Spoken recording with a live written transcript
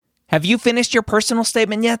Have you finished your personal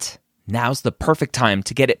statement yet? Now's the perfect time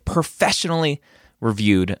to get it professionally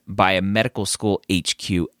reviewed by a medical school HQ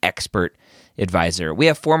expert advisor. We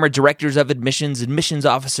have former directors of admissions, admissions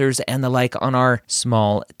officers, and the like on our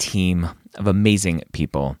small team of amazing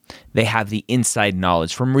people. They have the inside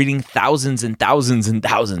knowledge from reading thousands and thousands and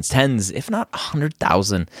thousands, tens, if not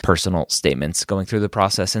 100,000 personal statements, going through the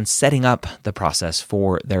process and setting up the process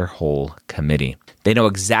for their whole committee. They know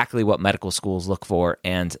exactly what medical schools look for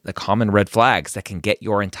and the common red flags that can get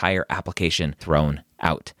your entire application thrown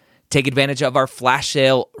out. Take advantage of our flash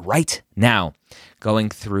sale right now, going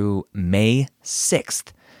through May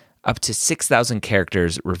 6th, up to 6,000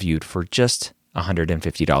 characters reviewed for just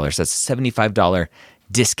 $150. That's a $75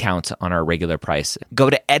 discount on our regular price. Go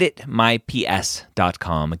to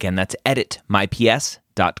editmyps.com. Again, that's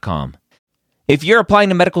editmyps.com. If you're applying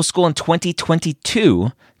to medical school in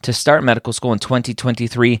 2022 to start medical school in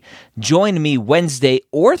 2023, join me Wednesday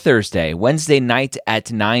or Thursday, Wednesday night at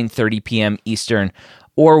 9:30 p.m. Eastern,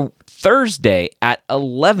 or Thursday at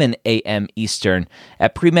 11 a.m. Eastern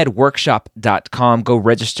at premedworkshop.com. Go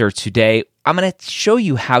register today. I'm going to show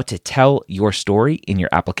you how to tell your story in your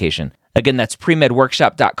application. Again, that's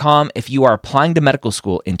premedworkshop.com. If you are applying to medical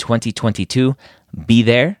school in 2022, be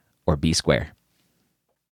there or be square.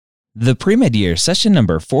 The Premed Year, session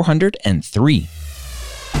number 403.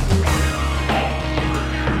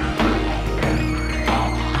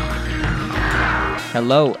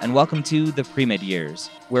 Hello, and welcome to the Premed Years,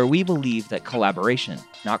 where we believe that collaboration,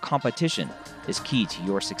 not competition, is key to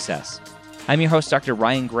your success. I'm your host, Dr.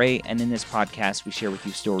 Ryan Gray, and in this podcast, we share with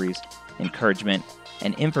you stories, encouragement,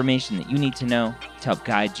 and information that you need to know to help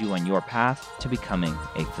guide you on your path to becoming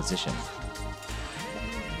a physician.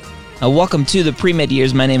 Welcome to the Premed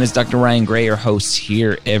Years. My name is Dr. Ryan Gray, your host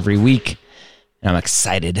here every week. And I'm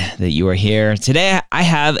excited that you are here. Today, I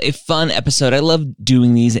have a fun episode. I love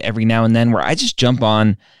doing these every now and then where I just jump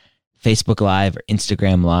on Facebook Live or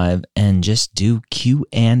Instagram Live and just do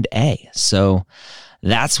Q&A. So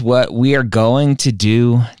that's what we are going to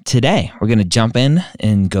do today. We're going to jump in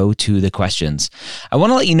and go to the questions. I want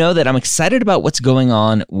to let you know that I'm excited about what's going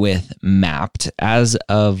on with Mapped. As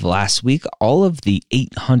of last week, all of the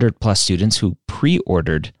 800 plus students who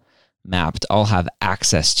pre-ordered Mapped all have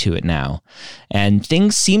access to it now. And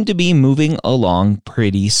things seem to be moving along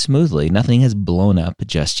pretty smoothly. Nothing has blown up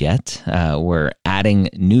just yet. We're adding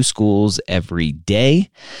new schools every day.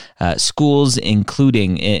 Schools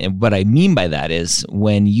including, what I mean by that is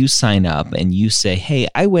when you sign up and you say, hey,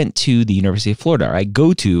 I went to the University of Florida, or I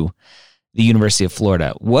go to the University of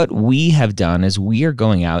Florida. What we have done is we are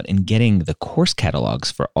going out and getting the course catalogs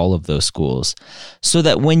for all of those schools so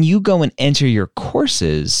that when you go and enter your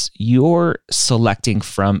courses, you're selecting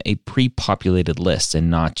from a pre-populated list and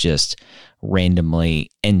not just randomly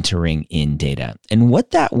entering in data. And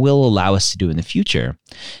what that will allow us to do in the future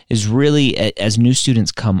is really, as new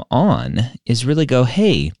students come on, is really go,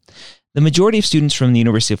 hey, the majority of students from the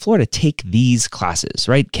University of Florida take these classes,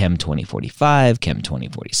 right? Chem 2045, Chem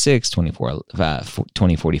 2046,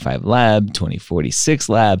 2045 Lab, 2046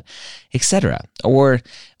 Lab, etc. Or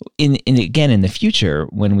in the future,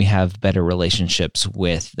 when we have better relationships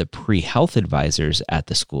with the pre-health advisors at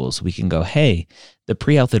the schools, we can go, hey, the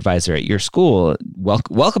pre-health advisor at your school,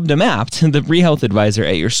 welcome to Mapped. The pre-health advisor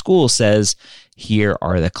at your school says, here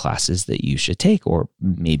are the classes that you should take, or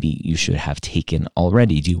maybe you should have taken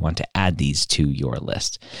already. Do you want to add these to your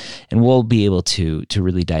list? And we'll be able to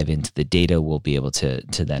really dive into the data. We'll be able to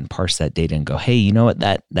then parse that data and go, hey, you know what,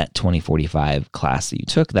 that 2045 class that you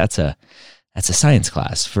took, that's a science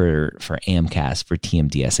class for AMCAS, for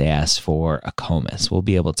TMDSAS, for ACOMAS. We'll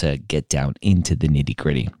be able to get down into the nitty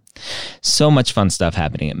gritty. So much fun stuff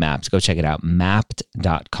happening at Mapped. Go check it out,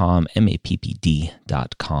 mapped.com,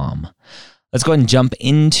 mappd.com. Let's go ahead and jump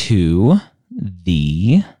into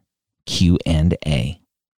the Q&A.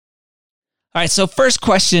 All right, so first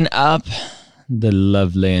question up, the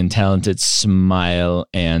lovely and talented Smile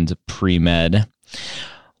and Premed.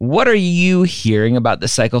 What are you hearing about the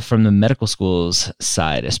cycle from the medical schools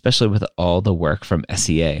side, especially with all the work from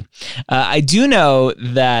SEA? I do know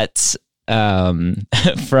that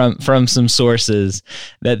from some sources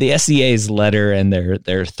that the SEA's letter and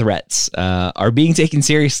their threats are being taken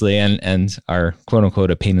seriously and are quote unquote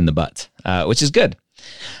a pain in the butt, which is good.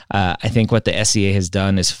 I think what the SEA has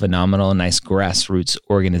done is phenomenal, nice grassroots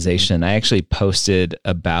organization. I actually posted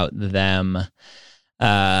about them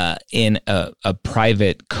in a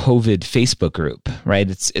private COVID Facebook group, right?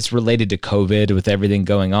 It's related to COVID with everything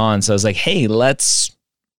going on. So I was like, hey, let's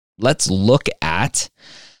look at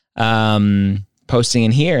posting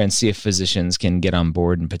in here and see if physicians can get on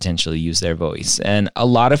board and potentially use their voice. And a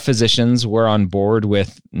lot of physicians were on board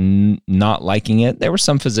with not liking it. There were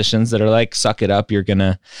some physicians that are like, suck it up. You're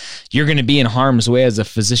gonna be in harm's way as a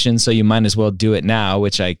physician, so you might as well do it now,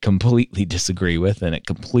 which I completely disagree with, and it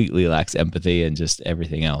completely lacks empathy and just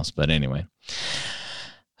everything else. But anyway,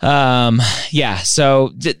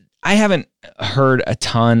 so I haven't heard a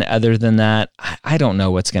ton other than that. I don't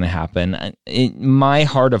know what's going to happen. My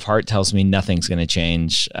heart of heart tells me nothing's going to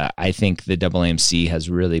change. I think the AAMC has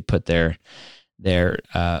really put their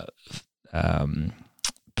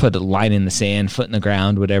put a line in the sand, foot in the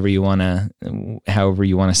ground, however you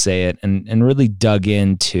want to say it, and really dug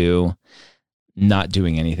into not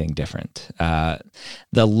doing anything different. The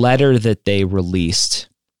letter that they released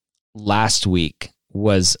last week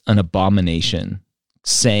was an abomination,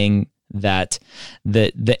 saying that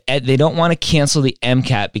they don't want to cancel the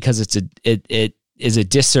MCAT because it is a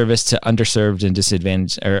disservice to underserved and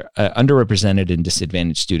disadvantaged or underrepresented and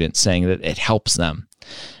disadvantaged students, saying that it helps them,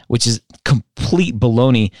 which is complete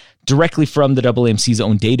baloney directly from the AAMC's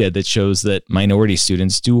own data that shows that minority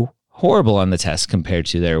students do horrible on the test compared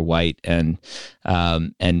to their white and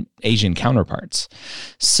Asian counterparts.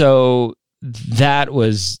 So that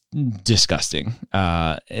was disgusting.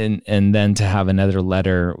 And then to have another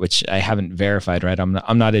letter, which I haven't verified, right?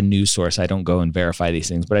 I'm not a news source. I don't go and verify these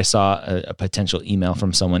things, but I saw a potential email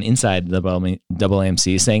from someone inside the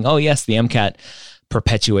AAMC saying, oh yes, the MCAT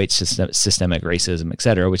perpetuates systemic racism, et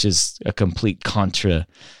cetera, which is a complete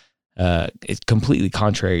it's completely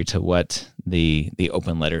contrary to what the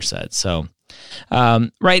open letter said. So,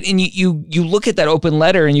 right. And you look at that open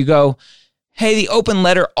letter and you go, hey, the open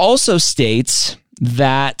letter also states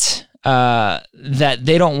that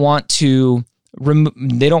they don't want to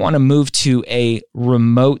move to a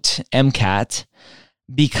remote MCAT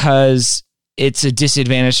because it's a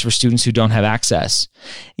disadvantage for students who don't have access.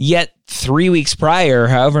 Yet 3 weeks prior,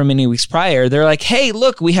 however many weeks prior, they're like, hey,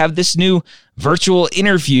 look, we have this new virtual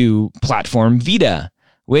interview platform, Vita,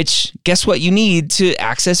 which guess what you need to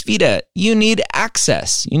access Vita? You need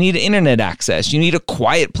access. You need internet access. You need a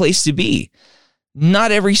quiet place to be.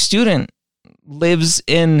 Not every student lives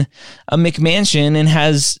in a McMansion and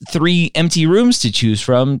has 3 empty rooms to choose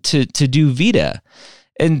from to do Vita.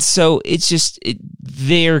 And so it's just,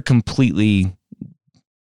 they're completely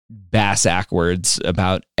bass-ackwards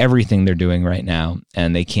about everything they're doing right now,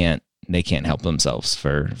 and they can't help themselves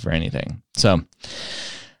for anything. So,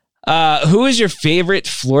 who is your favorite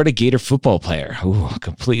Florida Gator football player? Ooh,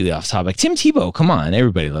 completely off topic. Tim Tebow. Come on.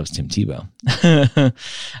 Everybody loves Tim Tebow.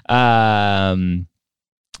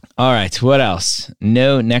 All right. What else?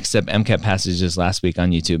 No Next Up MCAT passages last week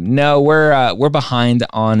on YouTube. No, we're behind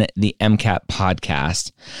on the MCAT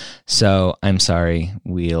podcast. So I'm sorry.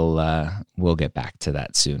 We'll get back to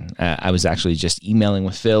that soon. I was actually just emailing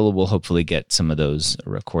with Phil. We'll hopefully get some of those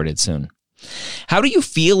recorded soon. How do you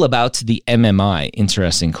feel about the MMI?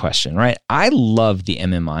 Interesting question, right? I love the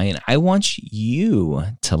MMI, and I want you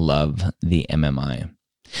to love the MMI.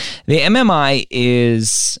 The MMI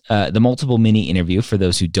is the multiple mini interview for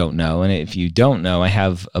those who don't know. And if you don't know, I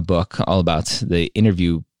have a book all about the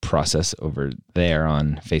interview process over there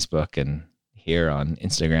on Facebook and here on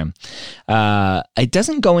Instagram. It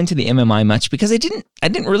doesn't go into the MMI much because I didn't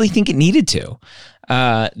really think it needed to.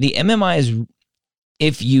 The MMI is,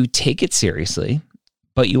 if you take it seriously,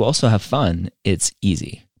 but you also have fun, it's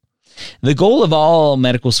easy. The goal of all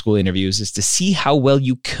medical school interviews is to see how well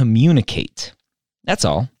you communicate. That's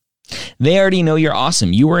all. They already know you're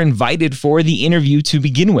awesome. You were invited for the interview to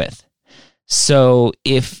begin with. So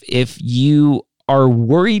if you are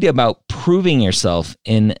worried about proving yourself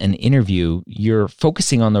in an interview, you're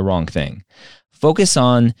focusing on the wrong thing. Focus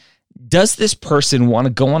on, does this person want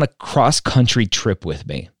to go on a cross-country trip with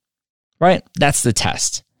me? Right? That's the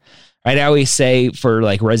test. Right? I always say for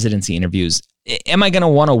like residency interviews, am I going to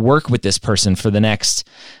want to work with this person for the next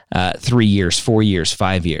 3 years, 4 years,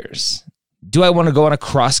 5 years? Do I want to go on a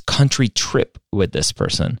cross-country trip with this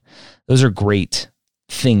person? Those are great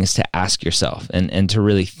things to ask yourself and to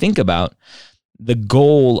really think about the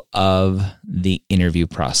goal of the interview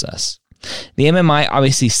process. The MMI,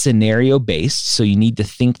 obviously scenario-based, so you need to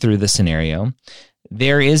think through the scenario.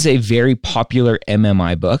 There is a very popular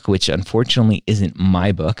MMI book, which unfortunately isn't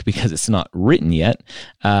my book because it's not written yet.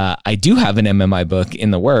 I do have an MMI book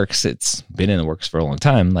in the works. It's been in the works for a long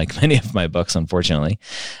time, like many of my books, unfortunately.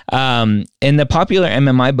 And the popular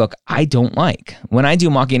MMI book, I don't like. When I do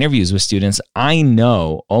mock interviews with students, I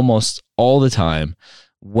know almost all the time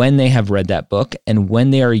when they have read that book and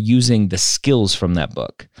when they are using the skills from that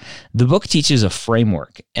book. The book teaches a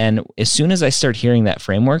framework, and as soon as I start hearing that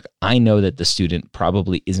framework, I know that the student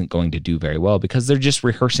probably isn't going to do very well because they're just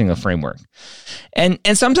rehearsing a framework. And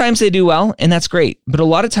sometimes they do well, and that's great. But a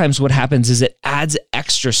lot of times what happens is it adds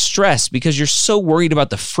extra stress because you're so worried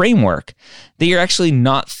about the framework that you're actually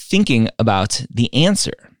not thinking about the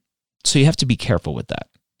answer. So you have to be careful with that.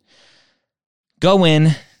 Go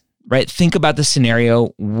in, right? Think about the scenario.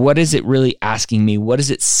 What is it really asking me? What is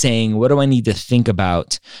it saying? What do I need to think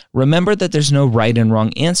about? Remember that there's no right and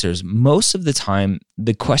wrong answers. Most of the time,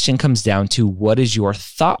 the question comes down to what is your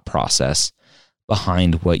thought process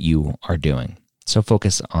behind what you are doing. So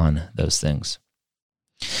focus on those things.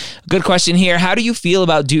 Good question here. How do you feel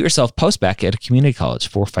about do-it-yourself post-bac at a community college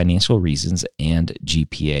for financial reasons and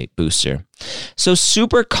GPA booster? So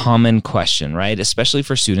super common question, right? Especially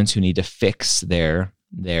for students who need to fix their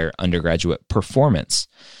undergraduate performance.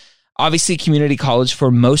 Obviously, community college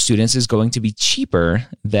for most students is going to be cheaper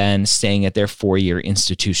than staying at their four-year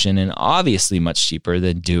institution, and obviously much cheaper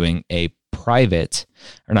than doing a private,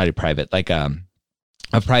 or not a private, like a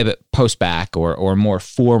private post-bac or more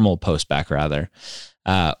formal post-bac rather.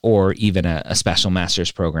 Or even a special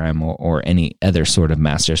master's program or any other sort of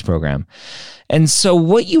master's program. And so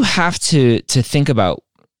what you have to think about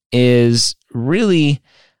is really,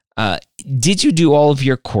 did you do all of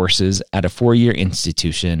your courses at a four-year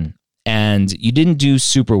institution and you didn't do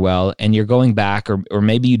super well and you're going back, or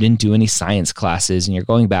maybe you didn't do any science classes and you're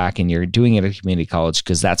going back and you're doing it at a community college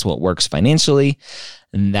because that's what works financially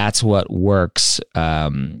and that's what works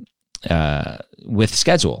with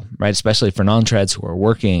schedule, right? Especially for non-treds who are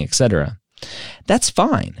working, etc. That's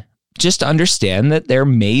fine. Just understand that there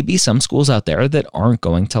may be some schools out there that aren't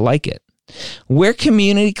going to like it. Where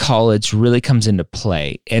community college really comes into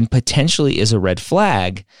play and potentially is a red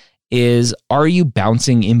flag is, are you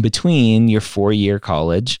bouncing in between your four-year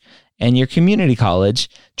college and your community college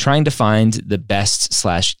trying to find the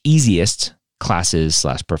best/easiest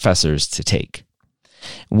classes/professors to take?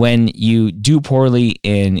 When you do poorly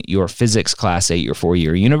in your physics class at your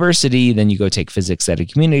four-year university, then you go take physics at a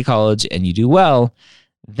community college and you do well,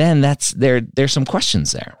 then there's some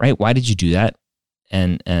questions there, right? Why did you do that?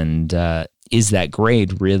 And is that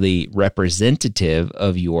grade really representative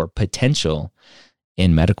of your potential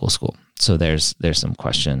in medical school? So there's some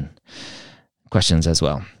questions as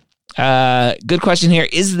well. Good question here.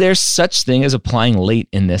 Is there such thing as applying late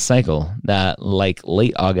in this cycle, like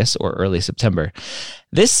late August or early September?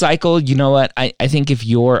 This cycle, you know what? I think if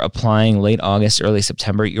you're applying late August, early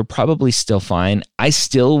September, you're probably still fine. I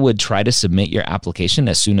still would try to submit your application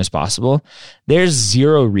as soon as possible. There's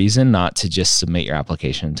zero reason not to just submit your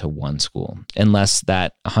application to one school, unless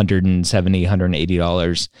that $170,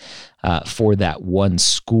 $180 for that one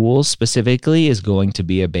school specifically is going to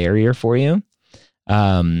be a barrier for you.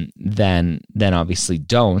 Then obviously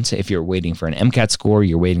don't. If you're waiting for an MCAT score,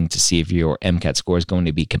 you're waiting to see if your MCAT score is going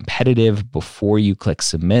to be competitive before you click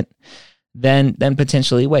submit, then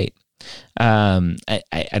potentially wait. I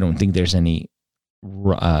don't think there's any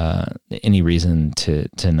reason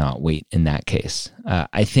to not wait in that case.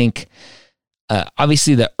 I think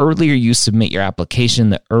obviously the earlier you submit your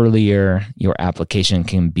application, the earlier your application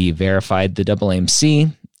can be verified. The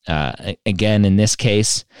AAMC, again, in this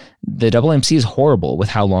case, the AAMC is horrible with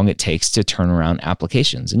how long it takes to turn around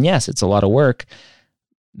applications. And yes, it's a lot of work.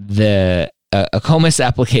 The ACOMAS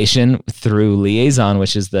application through Liaison,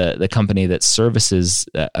 which is the company that services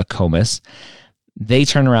ACOMAS, they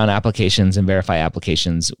turn around applications and verify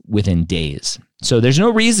applications within days. So there's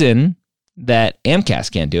no reason that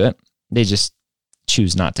AMCAS can't do it. They just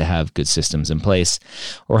choose not to have good systems in place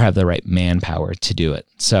or have the right manpower to do it.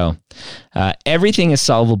 So everything is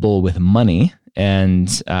solvable with money, and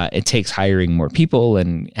it takes hiring more people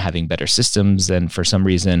and having better systems. And for some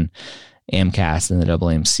reason, AMCAS and the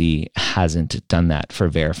AAMC hasn't done that for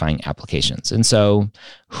verifying applications. And so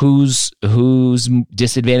who's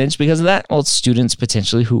disadvantaged because of that? Well, it's students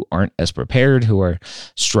potentially who aren't as prepared, who are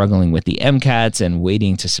struggling with the MCATs and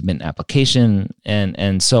waiting to submit an application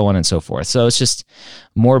and so on and so forth. So it's just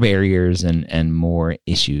more barriers and more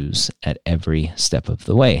issues at every step of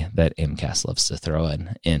the way that MCAS loves to throw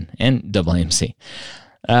in and AAMC.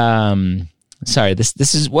 Sorry,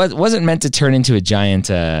 this wasn't meant to turn into a giant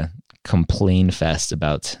complain fest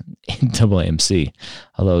about AAMC,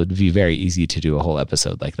 although it'd be very easy to do a whole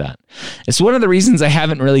episode like that. It's one of the reasons I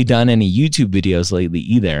haven't really done any YouTube videos lately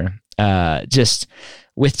either. Just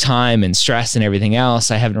with time and stress and everything else,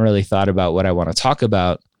 I haven't really thought about what I want to talk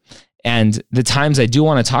about. And the times I do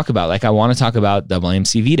want to talk about, like I want to talk about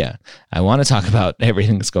AAMC Vita. I want to talk about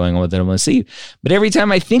everything that's going on with AAMC. But every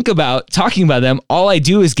time I think about talking about them, all I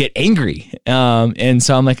do is get angry. And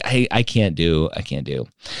so I'm like, I can't do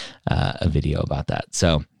a video about that.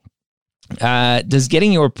 So does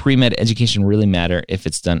getting your pre-med education really matter if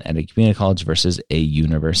it's done at a community college versus a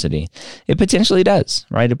university? It potentially does,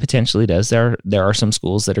 right? It potentially does. There are some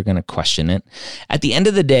schools that are going to question it. At the end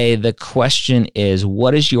of the day, the question is,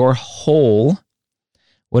 what is your whole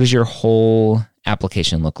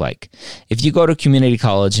application look like? If you go to community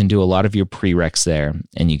college and do a lot of your prereqs there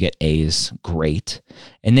and you get A's, great.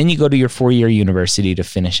 And then you go to your 4-year university to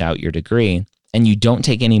finish out your degree and you don't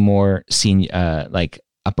take any more senior,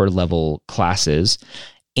 upper level classes,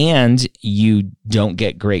 and you don't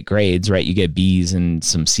get great grades, right? You get B's and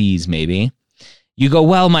some C's maybe. You go,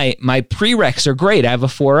 well, my prereqs are great. I have a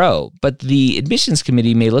 4.0. But the admissions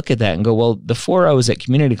committee may look at that and go, well, the 4.0 is at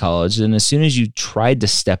community college. And as soon as you tried to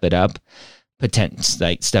step it up at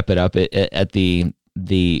the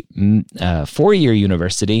 4-year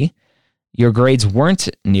university, your grades weren't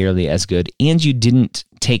nearly as good, and you didn't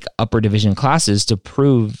take upper division classes to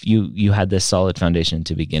prove you had this solid foundation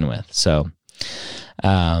to begin with. So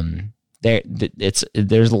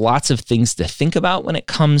there's lots of things to think about when it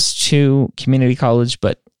comes to community college,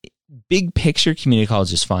 but big picture, community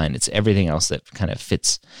college is fine. It's everything else that kind of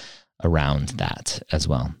fits around that as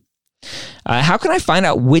well. How can I find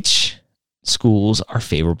out which schools are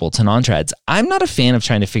favorable to non-trads? I'm not a fan of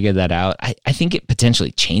trying to figure that out. I think it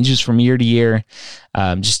potentially changes from year to year,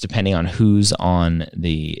 just depending on who's on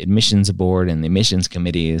the admissions board and the admissions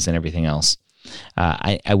committees and everything else.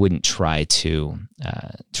 I wouldn't try to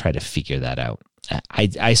figure that out.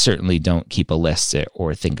 I certainly don't keep a list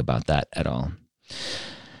or think about that at all.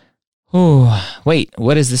 Oh, wait,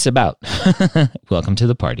 what is this about? Welcome to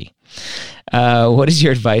the party. What is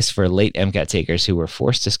your advice for late MCAT takers who were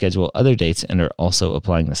forced to schedule other dates and are also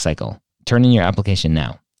applying the cycle? Turn in your application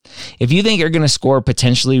now. If you think you're going to score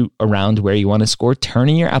potentially around where you want to score, turn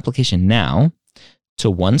in your application now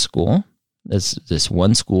to one school. This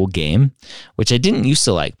one school game, which I didn't used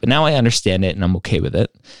to like, but now I understand it and I'm okay with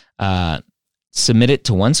it. Submit it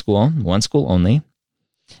to one school only,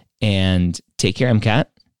 and take your MCAT.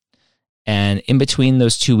 And in between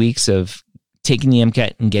those 2 weeks of taking the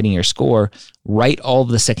MCAT and getting your score, write all of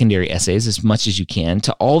the secondary essays as much as you can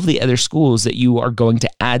to all of the other schools that you are going to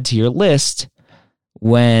add to your list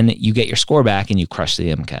when you get your score back and you crush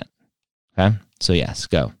the MCAT. Okay? So yes,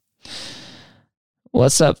 go.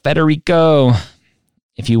 What's up, Federico?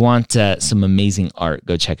 If you want some amazing art,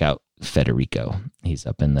 go check out Federico. He's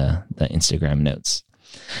up in the Instagram notes.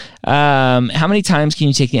 How many times can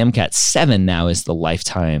you take the MCAT? 7 now is the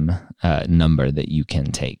lifetime number that you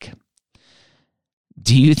can take.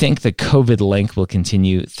 Do you think the COVID length will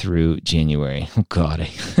continue through January? Oh, God,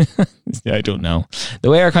 I don't know. The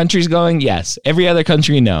way our country's going, yes. Every other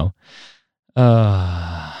country, no.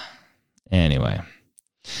 Anyway.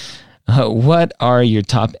 What are your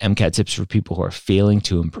top MCAT tips for people who are failing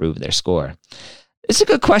to improve their score? It's a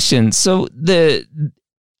good question. So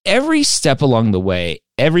every step along the way,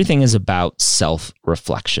 everything is about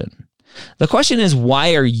self-reflection. The question is,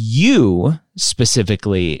 why are you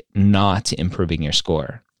specifically not improving your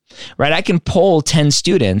score? Right? I can poll 10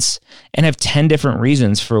 students and have 10 different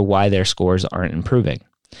reasons for why their scores aren't improving.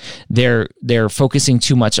 They're focusing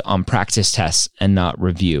too much on practice tests and not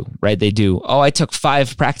review, right? They do, I took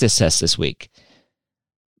 5 practice tests this week,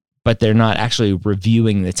 but they're not actually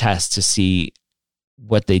reviewing the test to see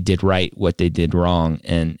what they did right, what they did wrong,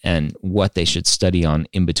 and what they should study on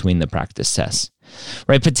in between the practice tests,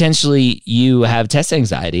 right? Potentially you have test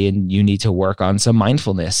anxiety and you need to work on some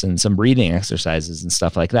mindfulness and some breathing exercises and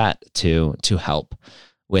stuff like that to help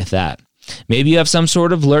with that. Maybe you have some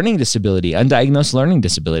sort of learning disability, undiagnosed learning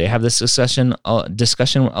disability. I have this discussion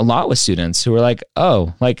a lot with students who are like,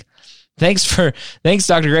 thanks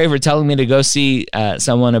Dr. Gray for telling me to go see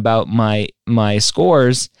someone about my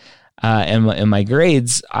scores and my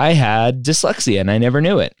grades. I had dyslexia and I never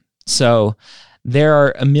knew it. So there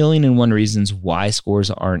are 1,000,001 reasons why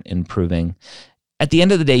scores aren't improving. At the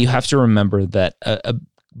end of the day, you have to remember that a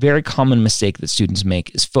very common mistake that students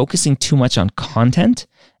make is focusing too much on content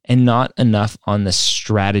and not enough on the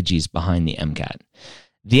strategies behind the MCAT.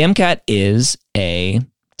 The MCAT is a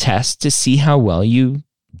test to see how well you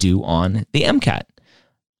do on the MCAT.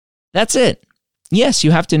 That's it. Yes, you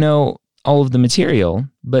have to know all of the material,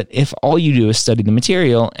 but if all you do is study the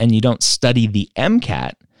material and you don't study the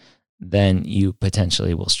MCAT, then you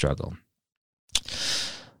potentially will struggle.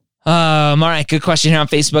 All right, good question here on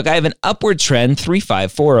Facebook. I have an upward trend,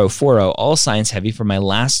 354040, all science heavy for my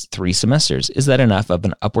last 3 semesters. Is that enough of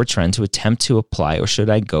an upward trend to attempt to apply, or should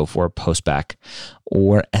I go for a post-bac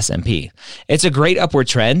or SMP? It's a great upward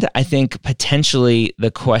trend. I think potentially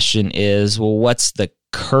the question is, well, what's the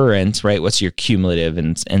current, right? What's your cumulative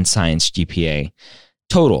and science GPA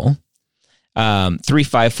total?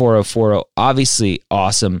 354040, obviously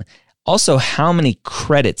awesome. Also, how many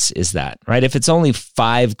credits is that, right? If it's only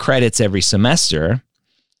 5 credits every semester,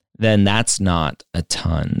 then that's not a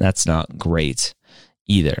ton. That's not great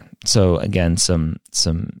either. So again, some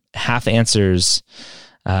half answers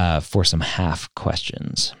for some half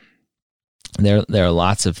questions. There are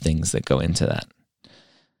lots of things that go into that.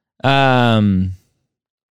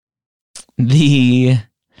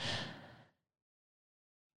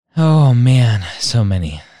 Oh man, so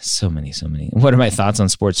many. What are my thoughts on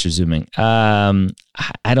sports resuming?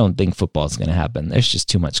 I don't think football is going to happen. There's just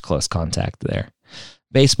too much close contact there.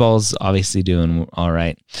 Baseball's obviously doing all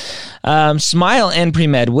right. Smile and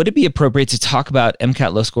Premed, would it be appropriate to talk about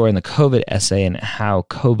MCAT low score in the COVID essay and how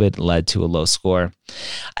COVID led to a low score?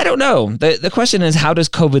 I don't know. The question is, how does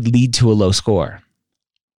COVID lead to a low score?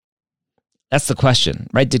 That's the question,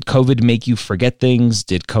 right? Did COVID make you forget things?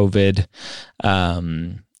 Did COVID,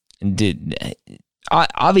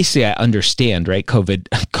 obviously I understand, right? COVID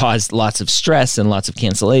caused lots of stress and lots of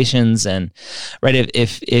cancellations. And right,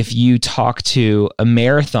 if you talk to a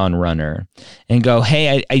marathon runner and go,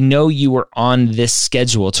 hey, I know you were on this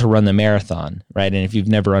schedule to run the marathon, right? And if you've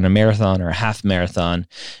never run a marathon or a half marathon,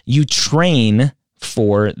 you train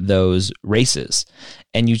for those races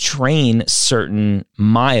and you train certain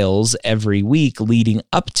miles every week leading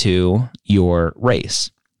up to your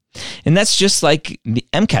race. And that's just like the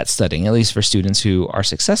MCAT studying, at least for students who are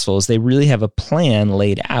successful, is they really have a plan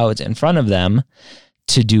laid out in front of them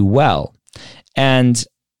to do well. And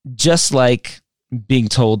just like being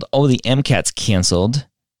told, oh, the MCAT's canceled,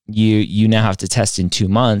 you now have to test in 2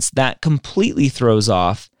 months, that completely throws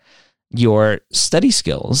off your study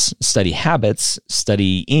skills, study habits,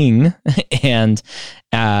 studying, and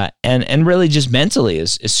really just mentally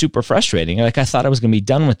is super frustrating. Like, I thought I was going to be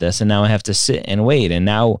done with this, and now I have to sit and wait. And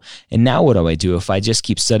now what do I do? If I just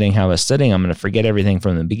keep studying how I was studying, I'm going to forget everything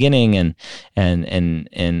from the beginning, and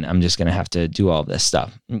I'm just going to have to do all this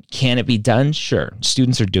stuff. Can it be done? Sure.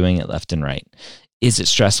 Students are doing it left and right. Is it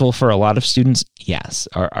stressful for a lot of students? Yes.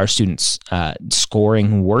 Are students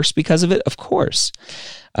scoring worse because of it? Of course.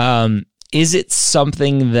 Is it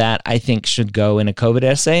something that I think should go in a COVID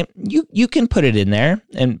essay? You can put it in there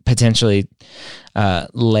and potentially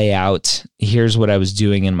lay out, here's what I was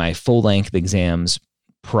doing in my full-length exams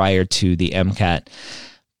prior to the MCAT.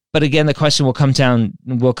 But again, the question will come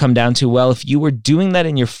down to, well, if you were doing that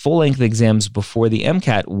in your full-length exams before the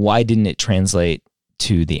MCAT, why didn't it translate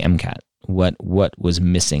to the MCAT? What was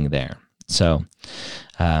missing there? So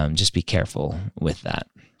just be careful with that.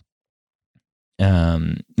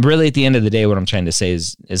 Really, at the end of the day, what I'm trying to say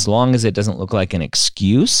is, as long as it doesn't look like an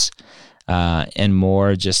excuse, and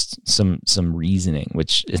more just some reasoning,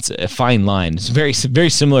 which it's a fine line. It's a very, very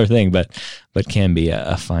similar thing, but can be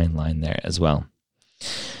a fine line there as well.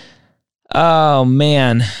 Oh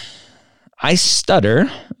man, I stutter.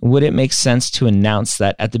 Would it make sense to announce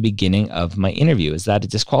that at the beginning of my interview? Is that a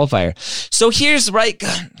disqualifier? So here's right.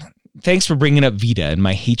 Thanks for bringing up VITA and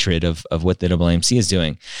my hatred of what the AAMC is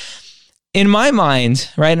doing. In my mind,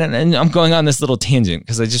 right, and I'm going on this little tangent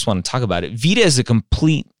because I just want to talk about it. VITA is a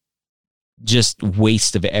complete just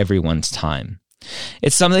waste of everyone's time.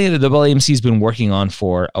 It's something that the AAMC has been working on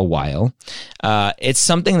for a while. It's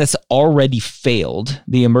something that's already failed.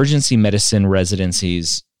 The emergency medicine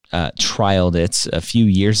residencies trialed it a few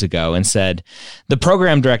years ago and said, the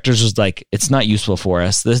program directors was like, it's not useful for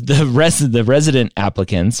us. The resident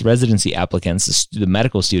applicants, residency applicants, the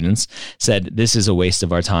medical students said, this is a waste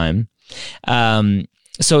of our time.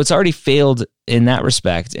 So it's already failed in that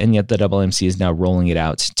respect, and yet the AAMC is now rolling it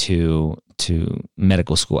out to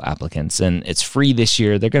medical school applicants, and it's free this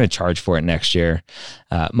year. They're going to charge for it next year,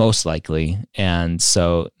 most likely, and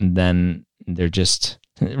so then they're just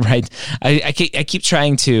right. I keep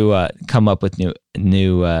trying to come up with new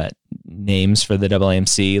names for the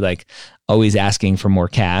AAMC, like always asking for more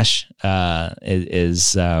cash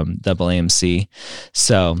is AAMC.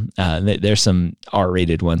 So there's some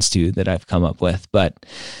R-rated ones too that I've come up with. But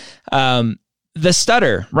the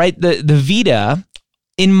stutter, right? The VITA,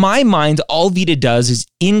 in my mind, all VITA does is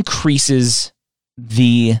increases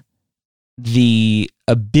the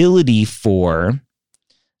ability for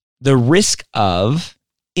the risk of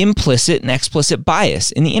implicit and explicit bias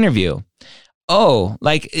in the interview. oh,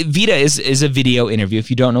 like VITA is a video interview. If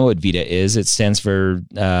you don't know what VITA is, it stands for,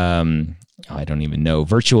 I don't even know,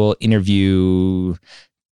 virtual interview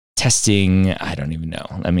testing. I don't even know.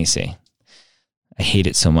 Let me see. I hate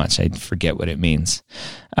it so much. I forget what it means.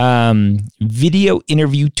 Video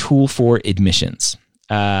interview tool for admissions.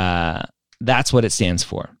 That's what it stands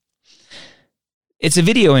for. It's a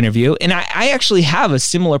video interview, and I actually have a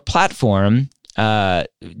similar platform that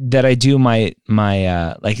I do my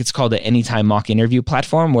like it's called the Anytime Mock Interview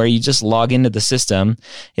platform, where you just log into the system.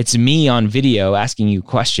 It's me on video asking you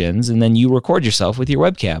questions, and then you record yourself with your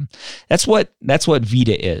webcam. That's what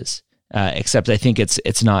VITA is. Except I think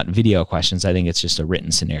it's not video questions. I think it's just a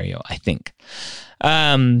written scenario, I think.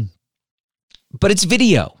 But it's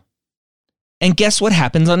video. And guess what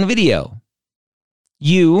happens on video?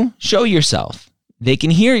 You show yourself. They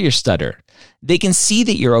can hear your stutter. They can see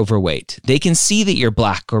that you're overweight. They can see that you're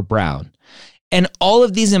black or brown. And all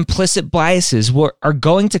of these implicit biases are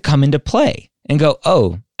going to come into play and go,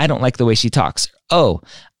 oh, I don't like the way she talks. Oh,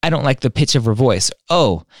 I don't like the pitch of her voice.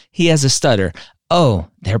 Oh, he has a stutter. Oh,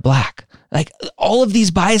 they're black. Like all of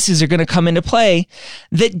these biases are going to come into play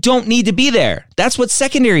that don't need to be there. That's what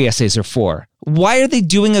secondary essays are for. Why are they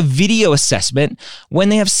doing a video assessment when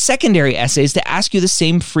they have secondary essays to ask you the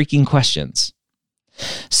same freaking questions?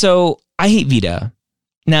 So I hate VITA.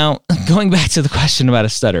 Now, going back to the question about a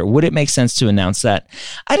stutter, would it make sense to announce that?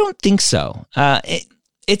 I don't think so.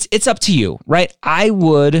 It's up to you, right? I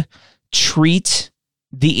would treat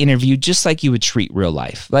the interview just like you would treat real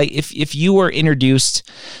life. Like if you were introduced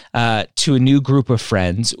to a new group of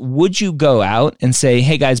friends, would you go out and say,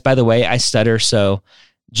 hey guys, by the way, I stutter, so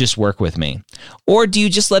just work with me? Or do you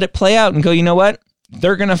just let it play out and go, you know what?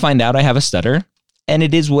 They're going to find out I have a stutter and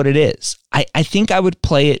it is what it is. I think I would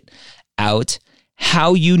play it out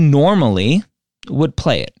how you normally would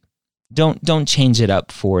play it. Don't change it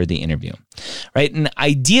up for the interview, right? And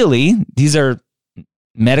ideally, these are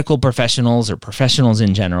medical professionals or professionals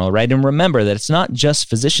in general, right? And remember that it's not just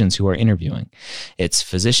physicians who are interviewing. It's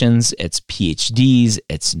physicians, it's PhDs,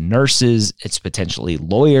 it's nurses, it's potentially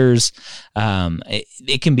lawyers.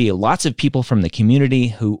 It can be lots of people from the community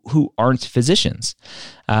who aren't physicians.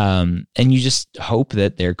 And you just hope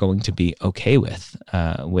that they're going to be okay with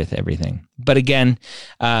everything. But again,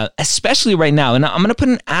 especially right now, and I'm going to put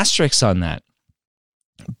an asterisk on that,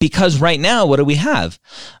 because right now, what do we have?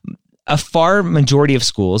 A far majority of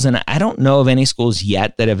schools, and I don't know of any schools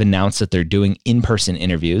yet that have announced that they're doing in-person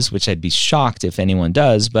interviews, which I'd be shocked if anyone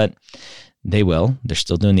does, but they will. They're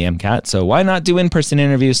still doing the MCAT, so why not do in-person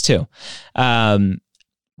interviews too?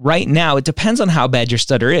 Right now, it depends on how bad your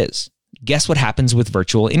stutter is. Guess what happens with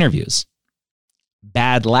virtual interviews?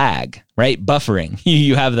 Bad lag, right? Buffering.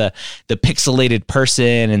 You have the pixelated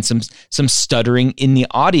person and some stuttering in the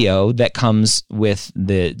audio that comes with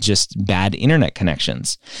the just bad internet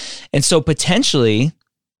connections. And so potentially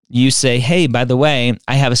you say, hey, by the way,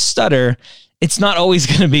 I have a stutter. It's not always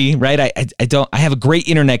going to be, right? I have a great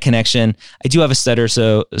internet connection. I do have a stutter.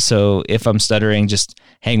 So if I'm stuttering, just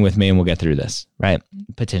hang with me and we'll get through this, right?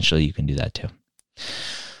 Potentially you can do that too.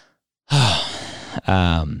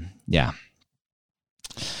 Yeah.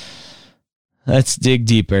 Let's dig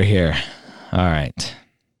deeper here. All right.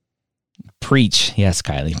 Preach. Yes,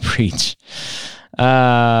 Kylie, preach.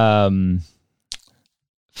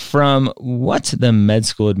 From What the Med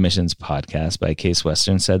School Admissions Podcast by Case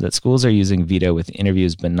Western said that schools are using VITA with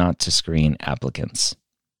interviews, but not to screen applicants.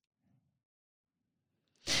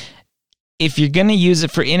 If you're going to use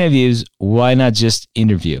it for interviews, why not just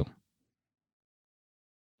interview?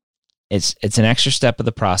 It's an extra step of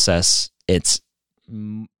the process. It's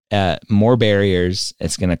more barriers.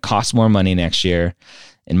 It's going to cost more money next year.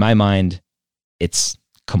 In my mind, it's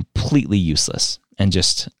completely useless and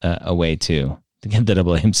just a way to get the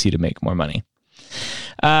AAMC to make more money.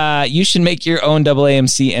 You should make your own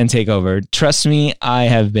AAMC and take over. Trust me, I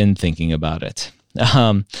have been thinking about it.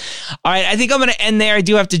 All right, I think I'm going to end there. I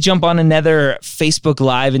do have to jump on another Facebook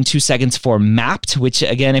Live in 2 seconds for Mapped, which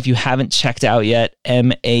again, if you haven't checked out yet,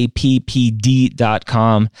 mappd.com.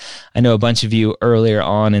 I know a bunch of you earlier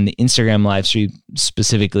on in the Instagram live stream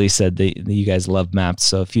specifically said that you guys love Mapped,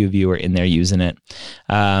 so a few of you are in there using it.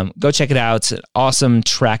 Go check it out. It's an awesome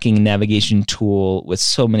tracking navigation tool with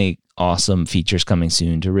so many awesome features coming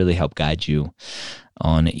soon to really help guide you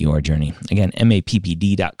on your journey. Again,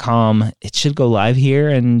 mappd.com. It should go live here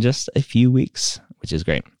in just a few weeks, which is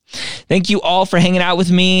great. Thank you all for hanging out with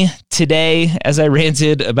me today as I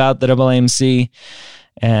ranted about the AAMC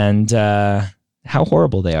and how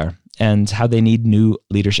horrible they are and how they need new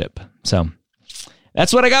leadership. So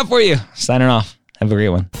that's what I got for you. Signing off. Have a great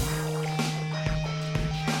one.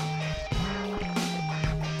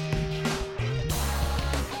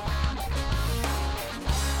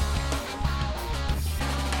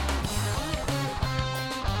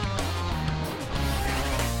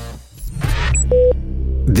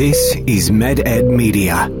 This is MedEd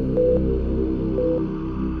Media.